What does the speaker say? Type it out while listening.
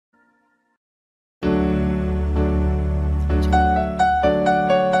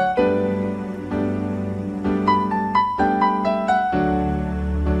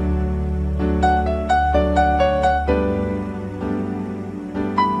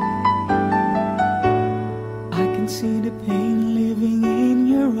see the pain living in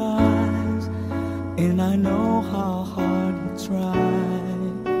your eyes, and I know how hard you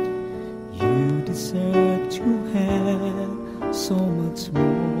tried. You deserve to have so much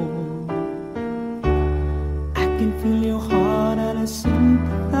more. I can feel your heart and I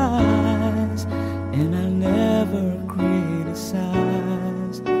sympathize, and I never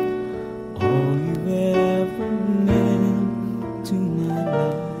criticize all you've ever meant to my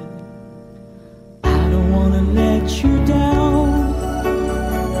life. I don't wanna let you down,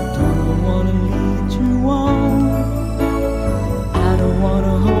 don't wanna lead you on. I don't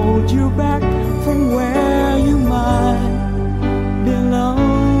wanna hold you back from where you might belong.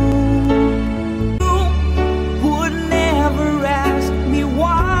 You would never ask me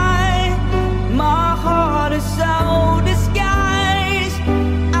why my heart is so disguised.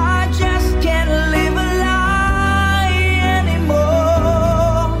 I just can't live a lie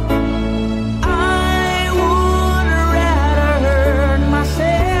anymore. I would rather hurt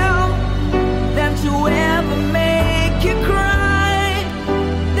myself than to ever make you cry.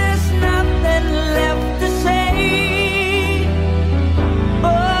 There's nothing left to say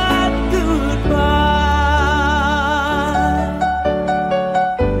but goodbye.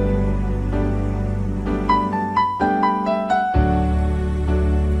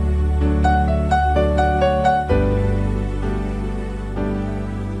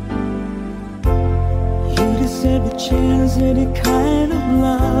 You deserve a chance at a kind of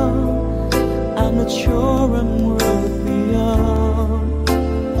love I'm not sure I'm worthy of.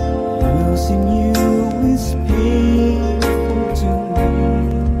 Losing you is painful to me.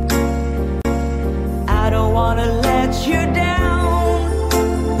 I don't wanna let you down,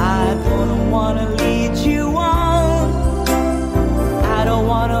 I don't wanna lead you on. I don't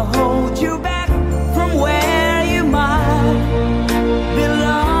wanna hold you back from where you might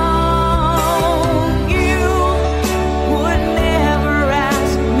belong. You would never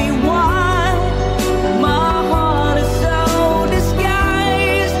ask me why my heart is so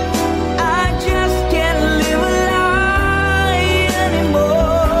disguised. I just can't live a lie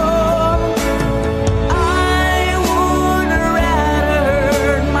anymore. I would rather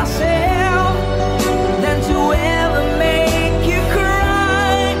hurt myself than to ever make you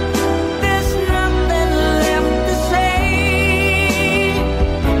cry. There's nothing left to say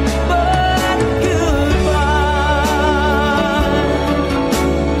but goodbye.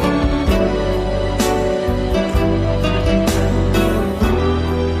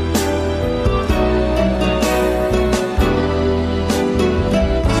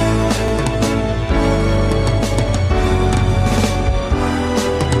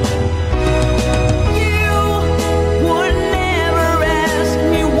 You would never ask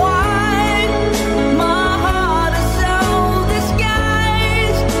me why my heart is so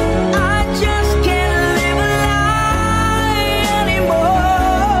disguised. I just can't live a lie anymore.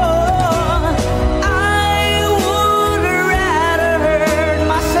 I would rather hurt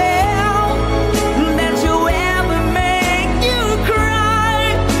myself than to ever make you cry.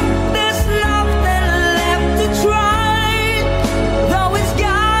 There's nothing left to try, though it's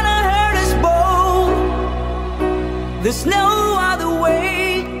gonna hurt us both. There's no other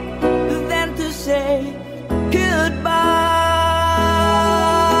way than to say goodbye.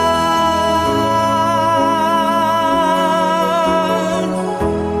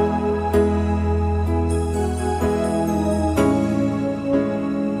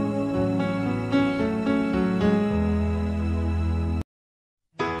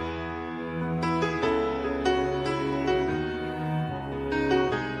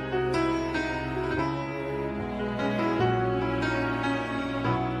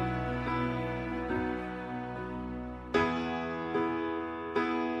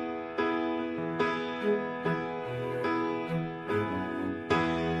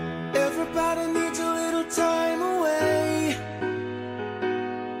 Everybody needs a little time away,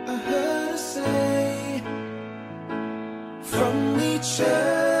 I heard her say, from each other.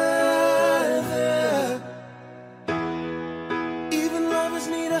 Even lovers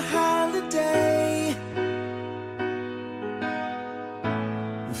need a holiday,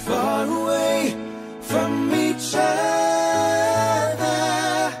 far away from each other.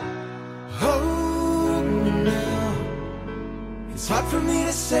 Hold me now, it's hard for me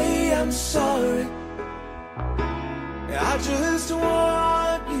to say I'm sorry. I just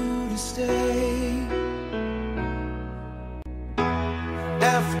want you to stay.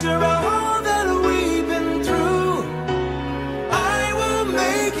 After all that we've been through, I will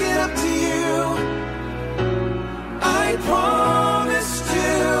make it up to you, I promise to.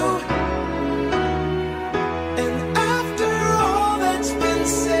 And after all that's been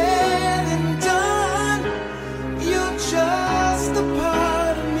said and done,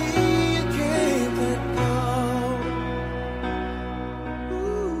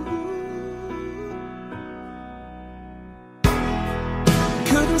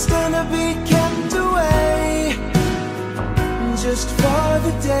 Nothing's gonna be kept away just for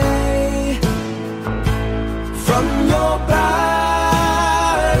the day from your body.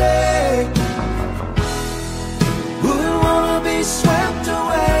 Wouldn't wanna be swept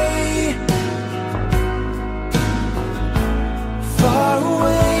away, far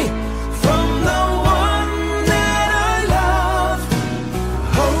away from the one that I love.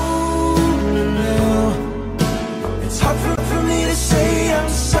 Oh, now it's hard for me to say I'm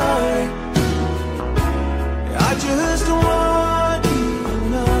sorry. I just want you to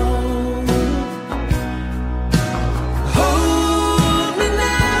know. Hold me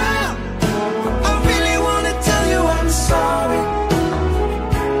now, I really want to tell you I'm sorry.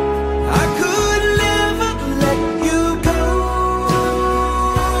 I could never let you go.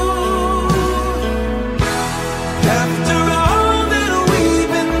 After all that we've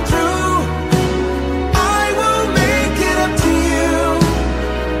been through, I will make it up to you.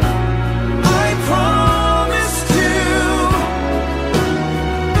 I promised you.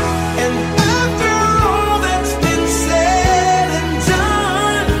 And after all that's been said and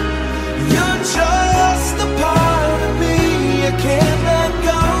done, you're just a part of me I can't let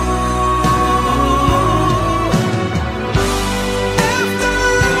go. After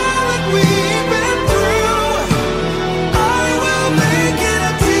all that we've been through, I will make it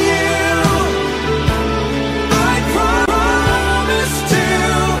up to you. I promised you.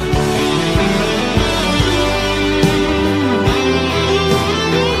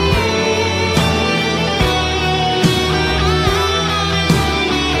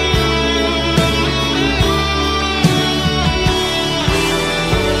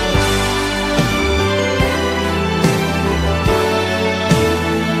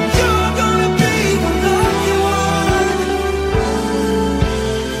 You're gonna be the lucky one.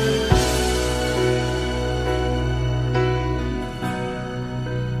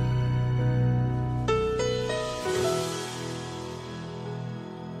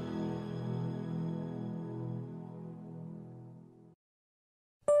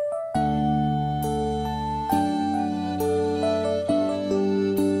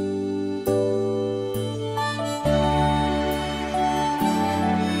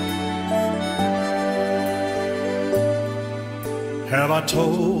 Have I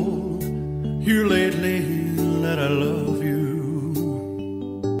told you lately that I love you?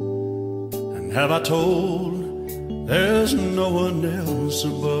 And have I told there's no one else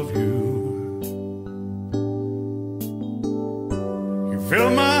above you? You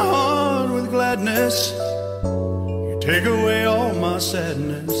fill my heart with gladness, you take away all my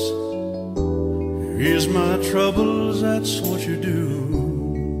sadness, you ease my troubles, that's what you do.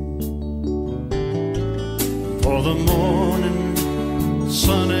 For the morning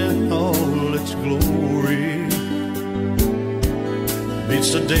sun in all its glory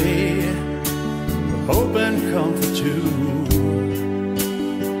meets the day with hope and comfort too.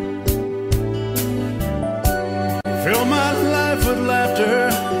 You fill my life with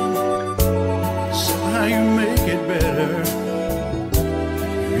laughter, somehow you make it better.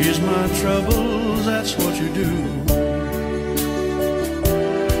 You ease my troubles, that's what you do.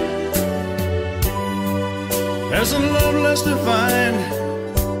 There's a love less defined,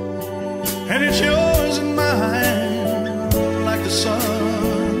 and it's yours and mine, like the sun.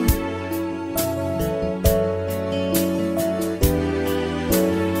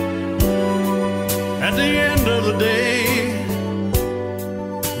 At the end of the day,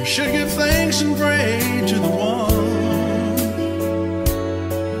 we should give thanks and pray to the one,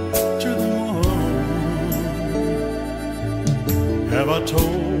 to the one. Have I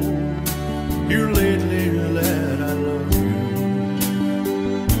told you lately that I love you?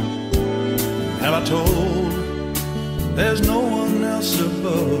 Have I told there's no one else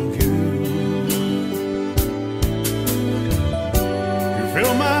above you? You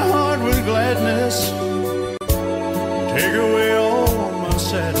fill my heart with gladness, take away all my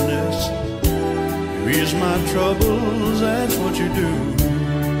sadness, you ease my troubles, that's what you do.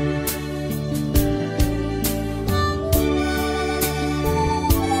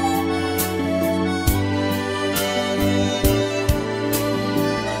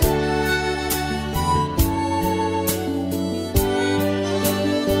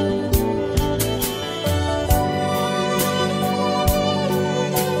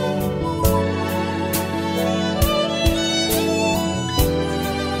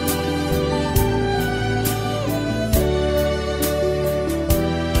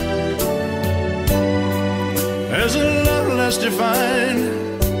 There's a love less defined,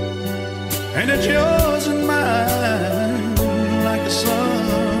 and it's yours and mine, like the sun.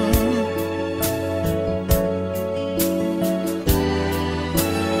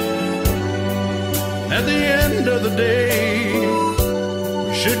 At the end of the day,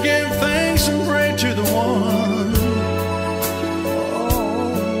 we should give thanks and pray to the one,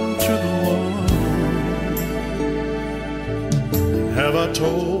 oh, to the one. Have I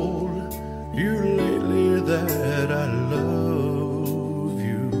told you lately that I love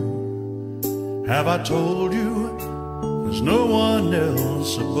you? Have I told you there's no one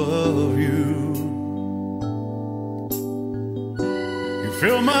else above you?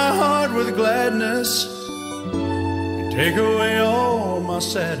 Fill my heart with gladness, you take away all my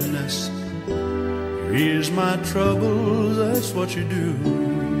sadness, you ease my troubles, that's what you do.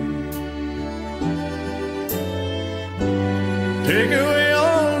 Take away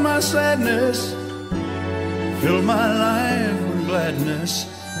all my sadness, fill my life with gladness,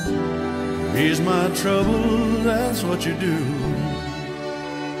 you ease my troubles, that's what you do.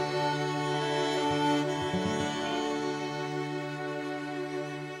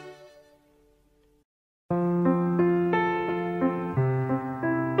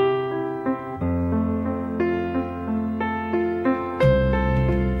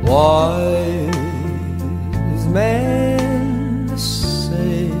 Wise men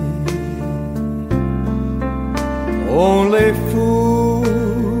say only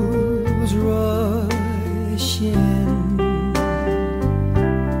fools rush in,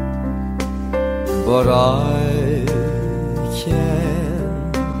 but I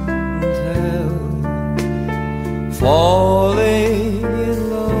can't help falling in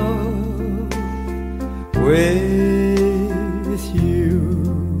love with you.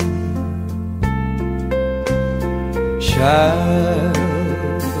 Shall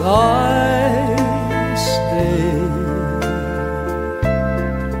I stay?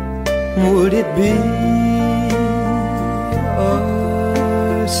 Would it be a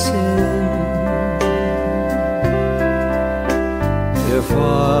sin if I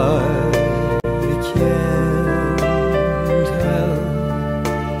can't help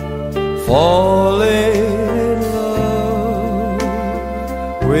falling in love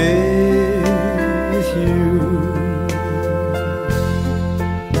with you?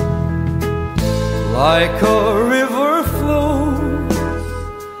 Like a river flows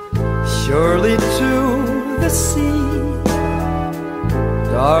surely to the sea,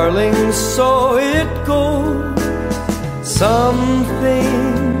 darling, so it goes. Some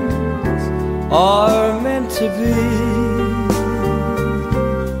things are meant to be.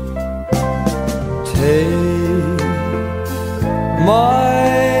 Take my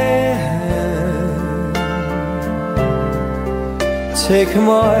hand, take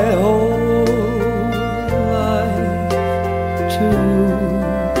my whole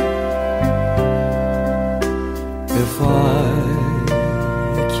if I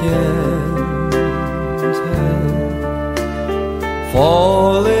can't help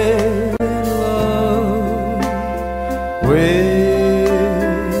falling in love with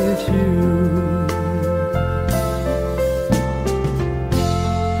you.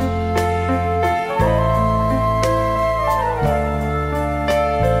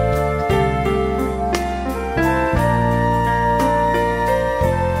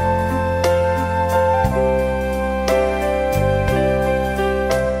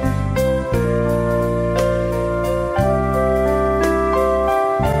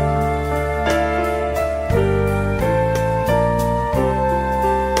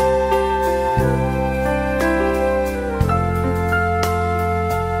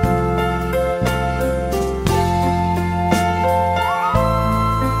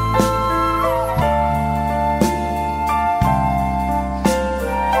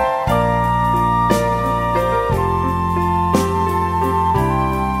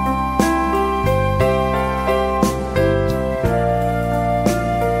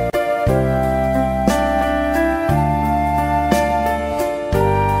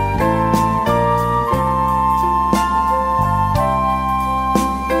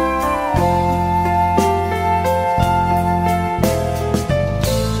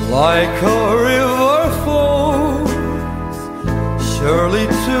 Like a river flows surely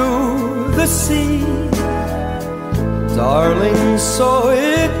to the sea, darling, so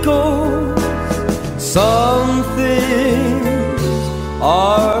it goes. Some things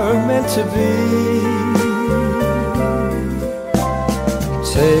are meant to be.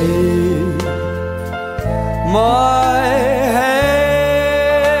 Take my hand,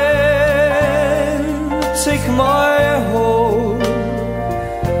 take my whole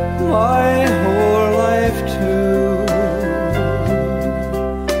life too.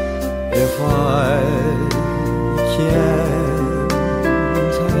 If I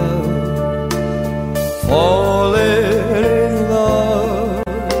can't help falling in love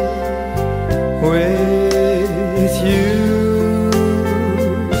with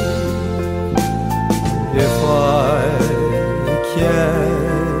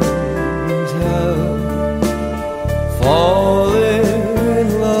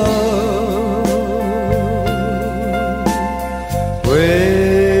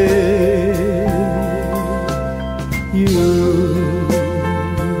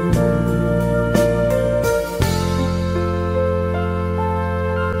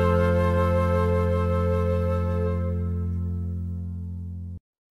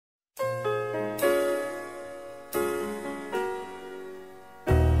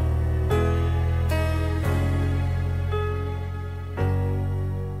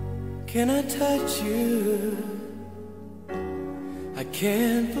Can I touch you? I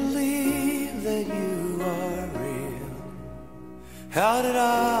can't believe that you are real. How did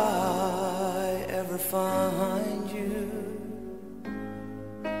I ever find you?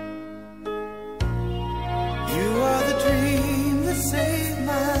 You are the dream that saved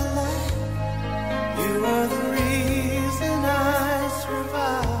my life. You are the reason I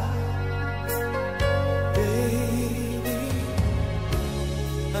survive. Baby,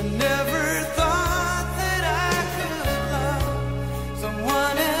 I never thought that I could love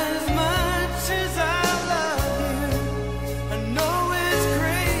someone as much as I love you. I know it's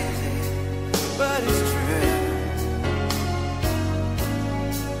crazy, but it's true.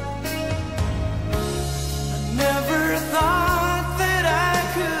 I never thought that I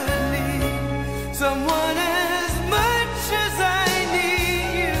could need someone as much as I need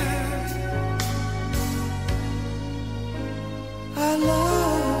you. I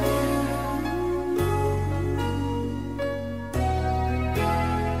love you.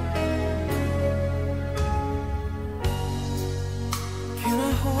 Can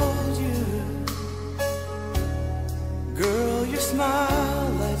I hold you? Girl, your smile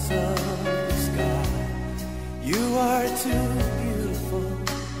lights up the sky. You are too beautiful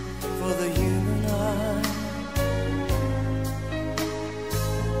for the human eye.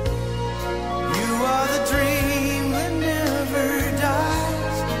 You are the dream that never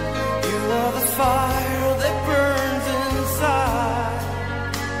dies. You are the fire that burns inside.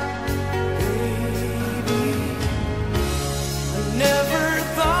 Baby, I never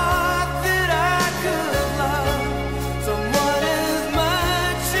thought that I could love someone as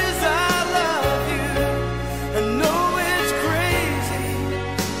much as I love you. I know it's crazy,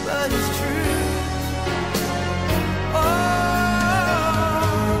 but it's true. Oh,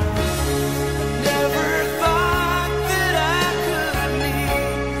 I never thought that I could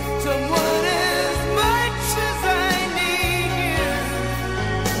need someone as much as I need you.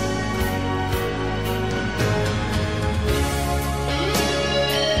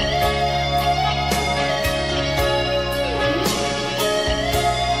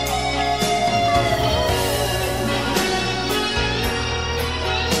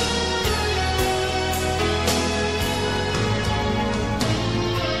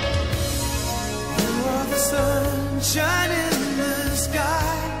 You are the sunshine in the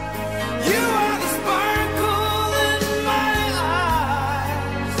sky. You are the sparkle in my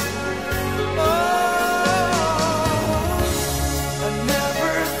eyes. Oh, I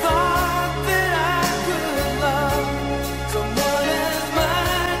never thought that I could love someone as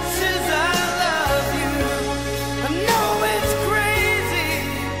much as I love you. I know it's crazy,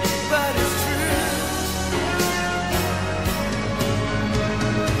 but it's true.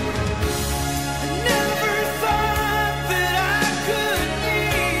 I never thought that I could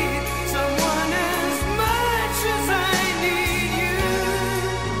need someone as much as I need you.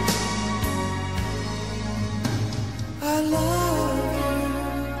 I love you.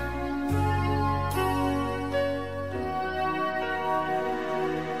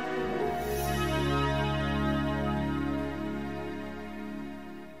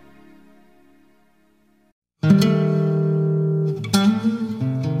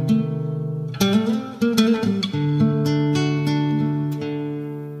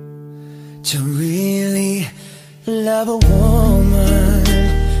 To really love a woman,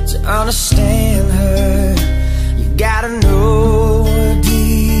 to understand her, you gotta know her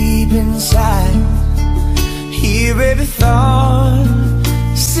deep inside. Hear every thought,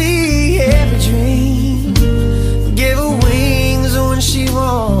 see every dream, give her wings when she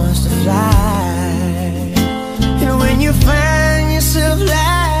wants to fly. And when you find yourself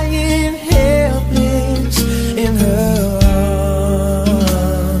lying helpless in her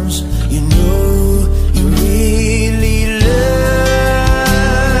arms, you know you really love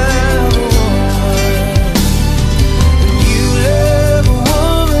her. You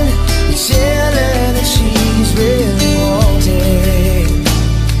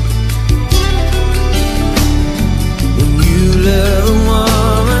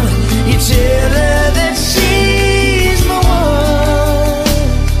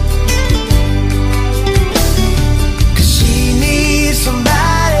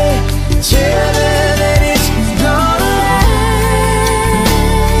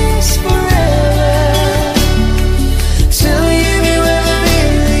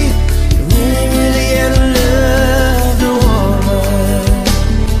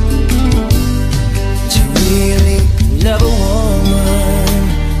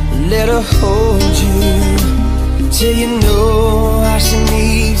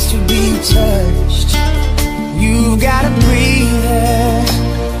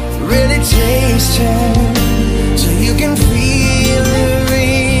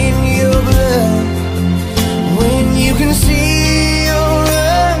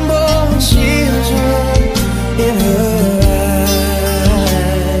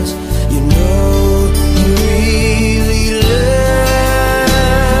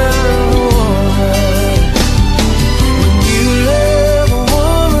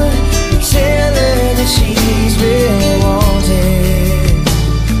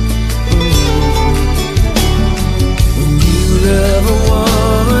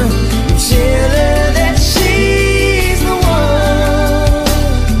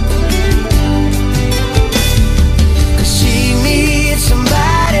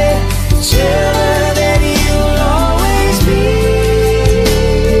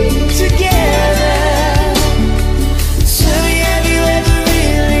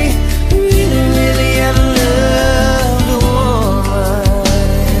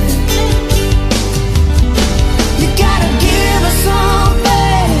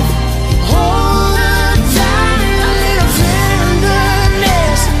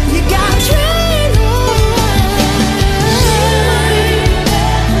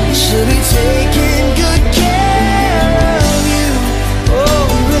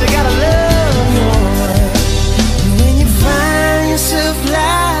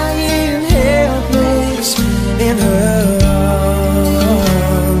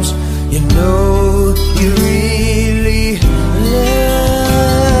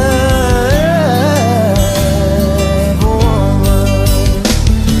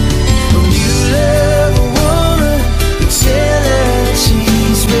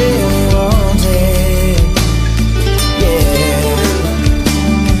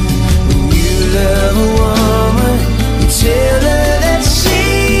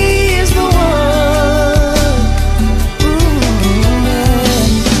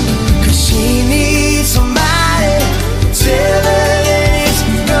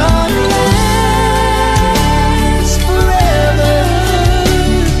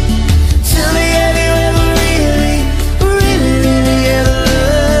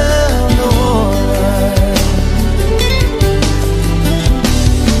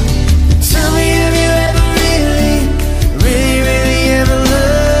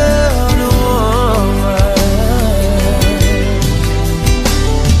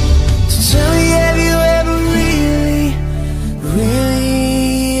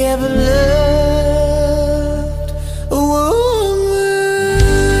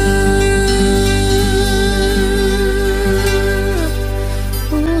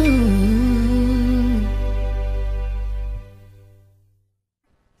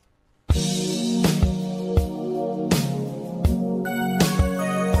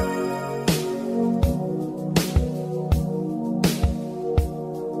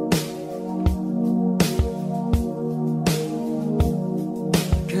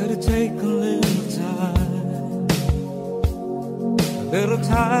little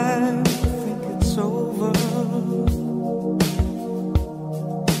time to think it's over.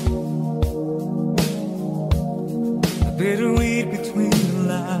 I better read between the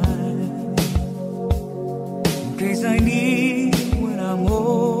lines in case I need when I'm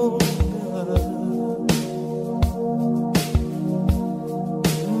older.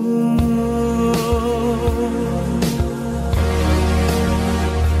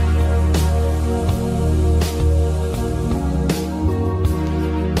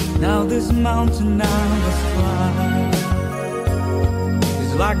 Now this mountain I must climb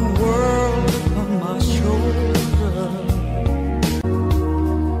is like a world upon my shoulder.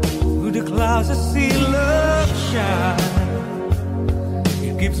 Through the clouds I see love shine.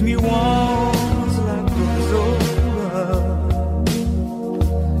 It gives me warmth as life goes over.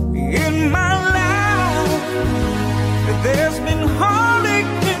 In my life there's been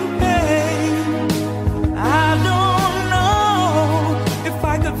heartache and pain. I don't know if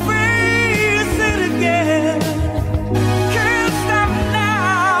I could face it again. Can't stop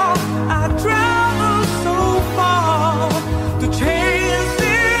now. I travel so far to chase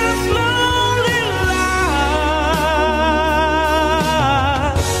this lonely life.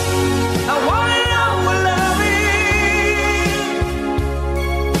 I wanna know what love is.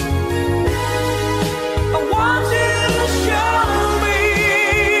 I want you to show me.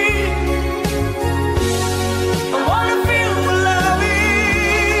 I wanna feel what love is.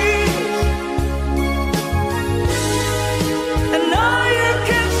 I know you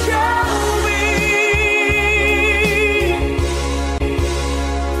can show me.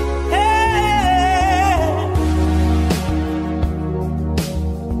 Hey.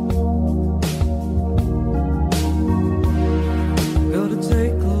 Gotta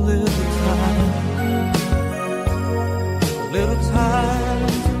take a little time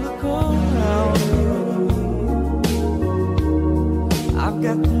to look around me. I've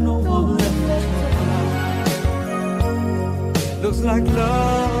got no one left to cry. Looks like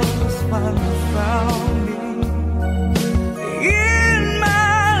love has finally found me. In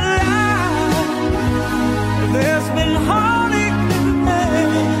my life there's been heartache and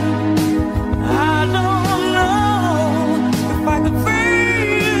pain. I don't know if I could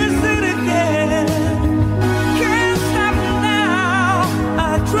face it again. Can't stop now.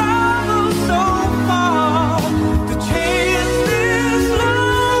 I travel so far to chase this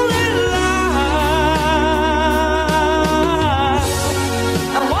lonely life.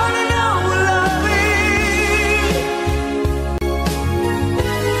 I wanna know what love is.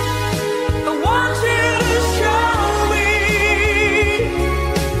 I want you to show me.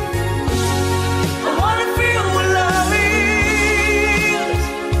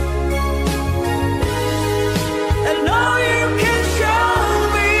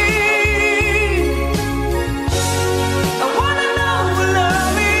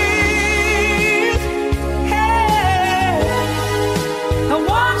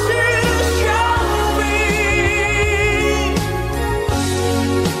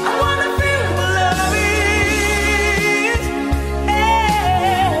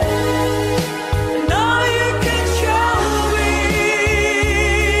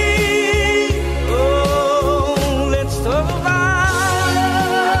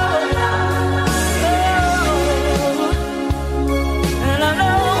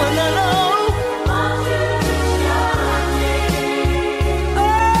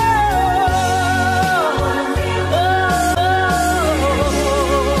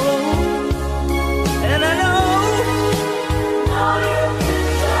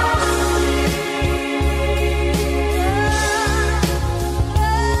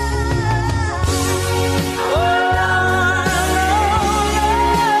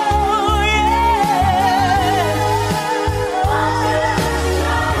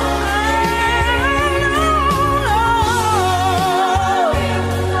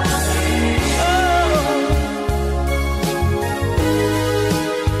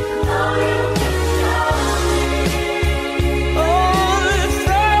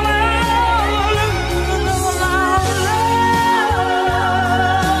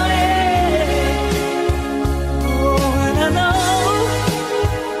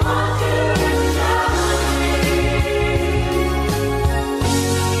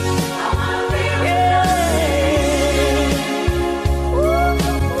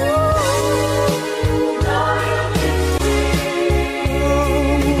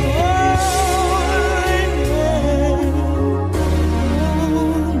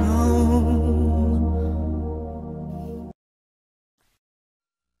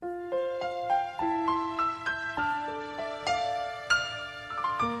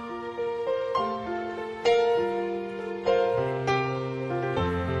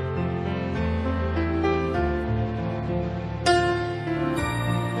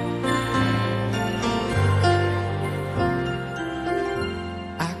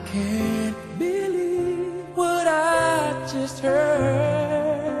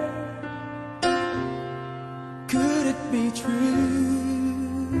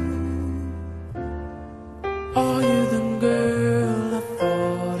 Are you the girl I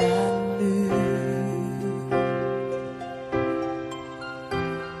thought I knew?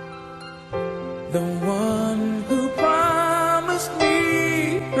 The one who promised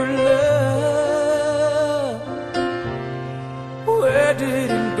me her love. Where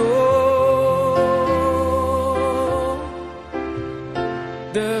did it go?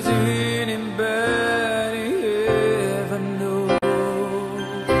 Does anybody ever know?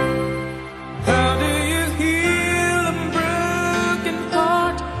 How do you heal a broken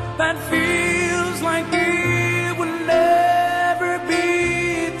heart that feels like it will never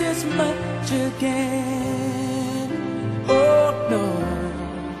be this much again? Oh no,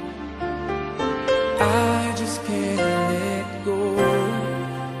 I just can't let go.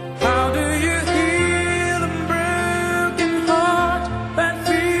 How do you heal a broken heart that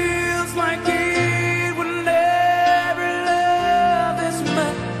feels like it will never love this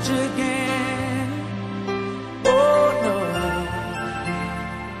much again? Oh no,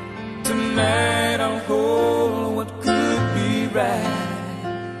 tonight I'll hold what could be right.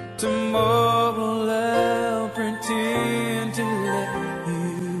 Tomorrow I'll pretend to let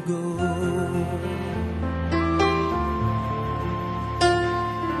you go.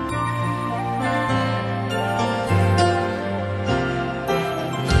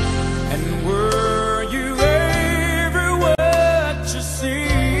 And were you ever what you see?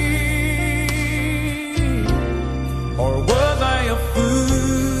 Or was I a fool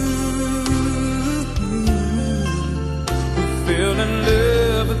who fell in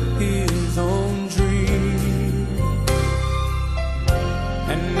love with his own dream?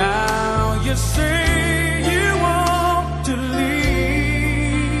 And now you say you want to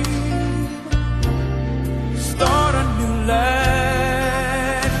leave, start a new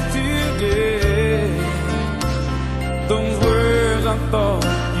life today. Those words I thought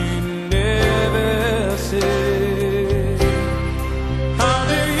you'd never say. How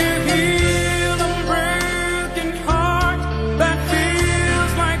do you heal a broken heart that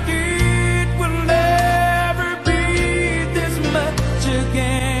feels like it will never be this much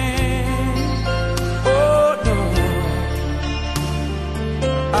again? Oh no,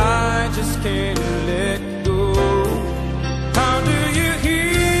 I just can't let go. How do you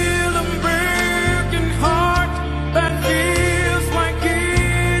heal a broken heart that feels like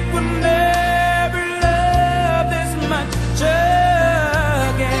it will never love this much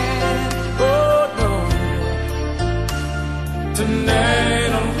again? Oh no,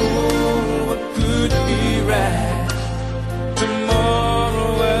 tonight I'll hold what could be right.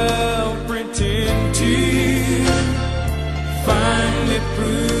 Tomorrow I'll pretend to finally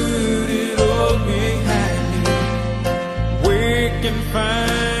put it all behind me. Wake and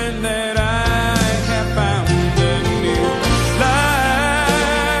find that I have found a new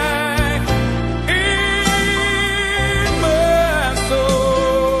life in my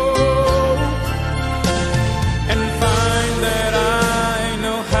soul, and find that I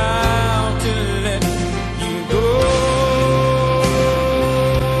know how to let you go.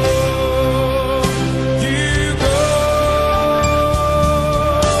 You go.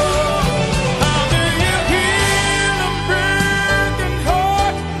 How do you heal a broken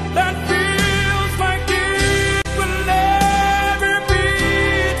heart that feels like it will never be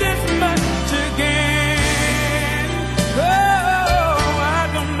this much again? Oh, I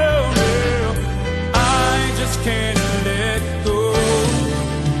don't know, girl. I just can't let go.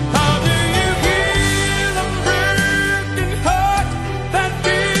 How do you heal a broken heart that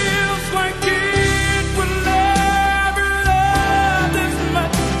feels like it will never love this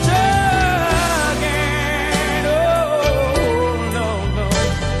much again? Oh, no, no.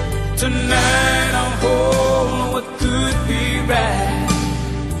 Tonight I'll hold what could be right.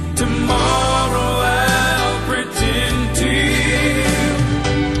 Tomorrow I'll pretend to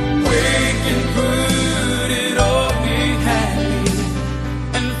wake and put it all behind me,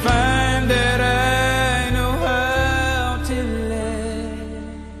 and find that I know how to let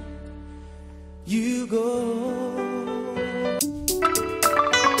you go.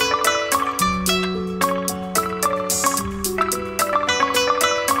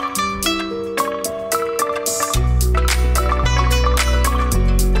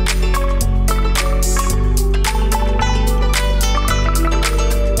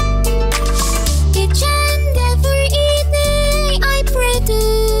 Each and every evening I pray to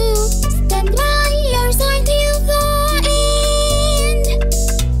stand by your side till the end.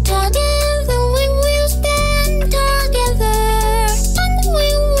 Together we will stand.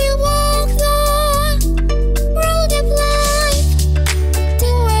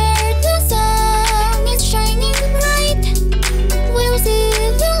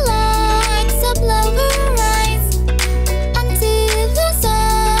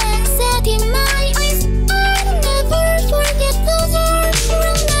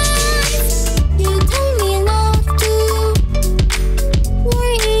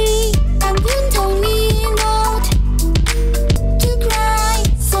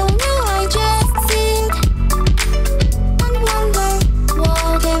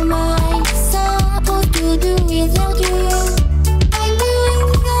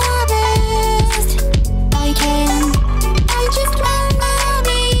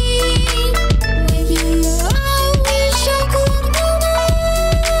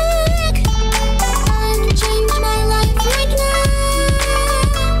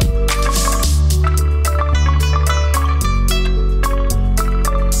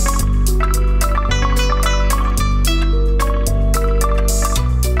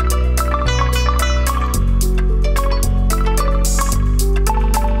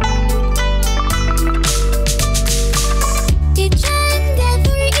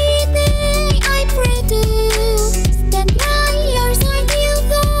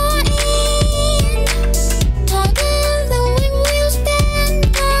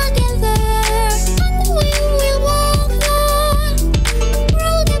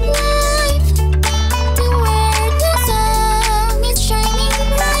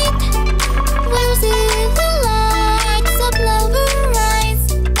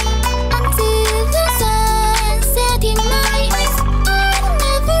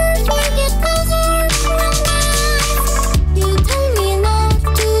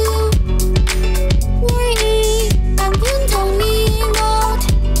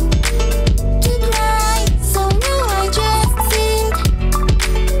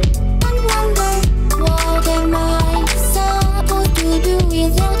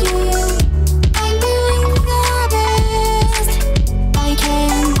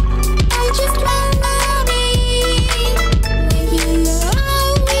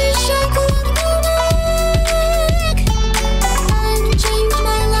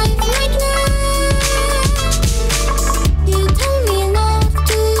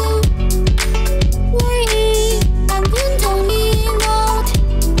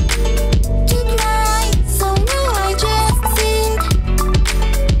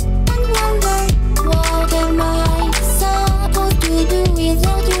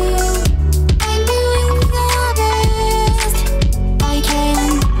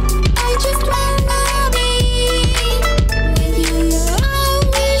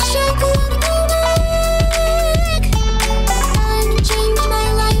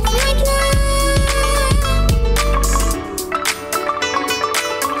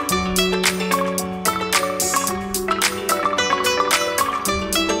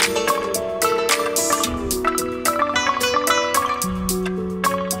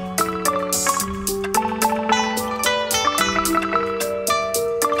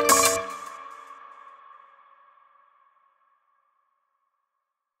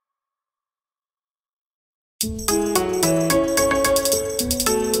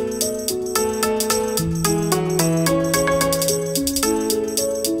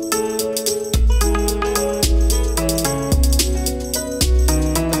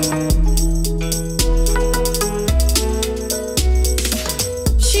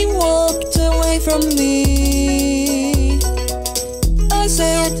 from me. I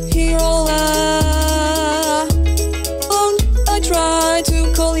said, here all alone. I tried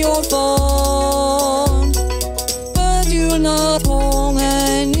to call your phone, but you're not home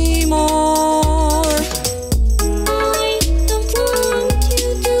anymore. I don't want you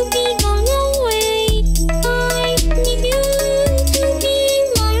to be gone away. I need you to be in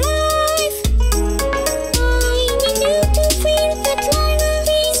my life. I need you to feel that love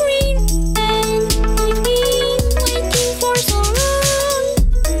is real, and I've been waiting for so long.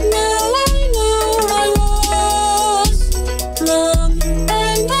 Now I know I was wrong,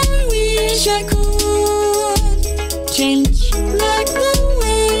 and I wish I could change like the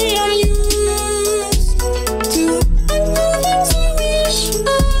way I used to. And the things I wish I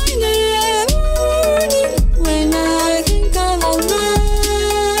never did. When I think of all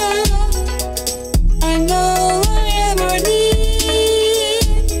love and all I ever did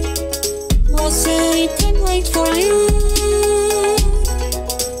was sit and wait for you.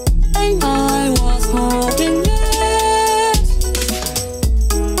 And I was hoping that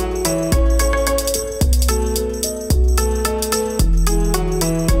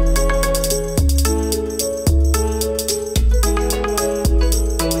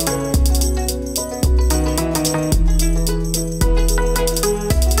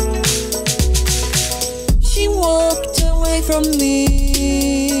she walked away from me.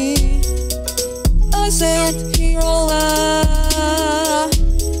 I said, here all alone.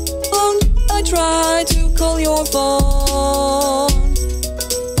 I tried to call your phone,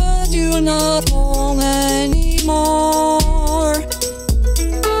 but you're not home anymore.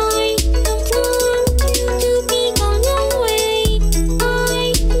 I don't want you to be gone away.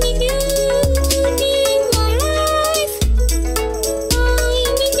 I need you to be in my life. I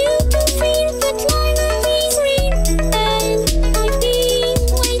need you to feel that love is real, and I've been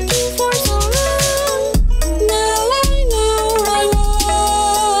waiting for so long. Now I know I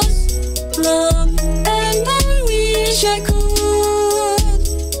was wrong, and I wish I could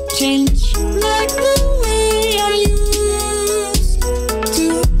change like the way I used to.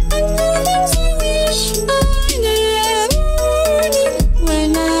 And the things I wish I never did.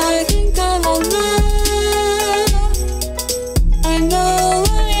 When I think of all love and all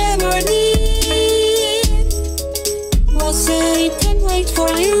I ever did was sit and wait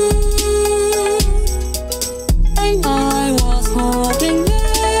for you. And I was hoping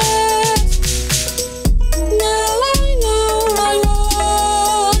that now I know I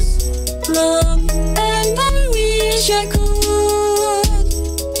was wrong, and I wish I could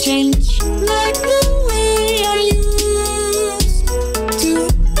change like the way I used to.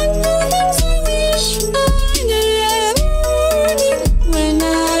 And the things I wish I never did. When I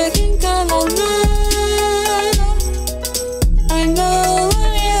think of all love and all I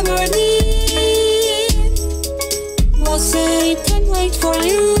ever did was sit and wait for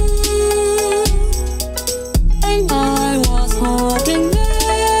you. And I was hoping that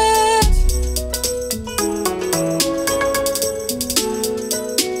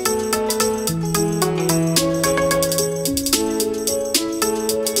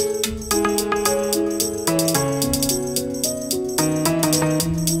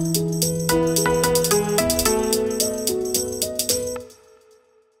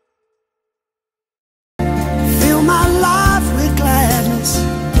Fill my life with gladness,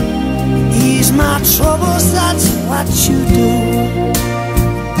 ease my troubles, that's what you do.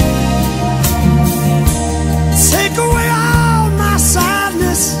 Take away all my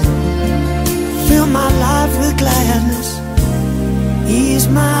sadness, fill my life with gladness, ease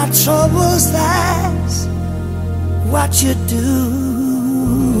my troubles, that's what you do.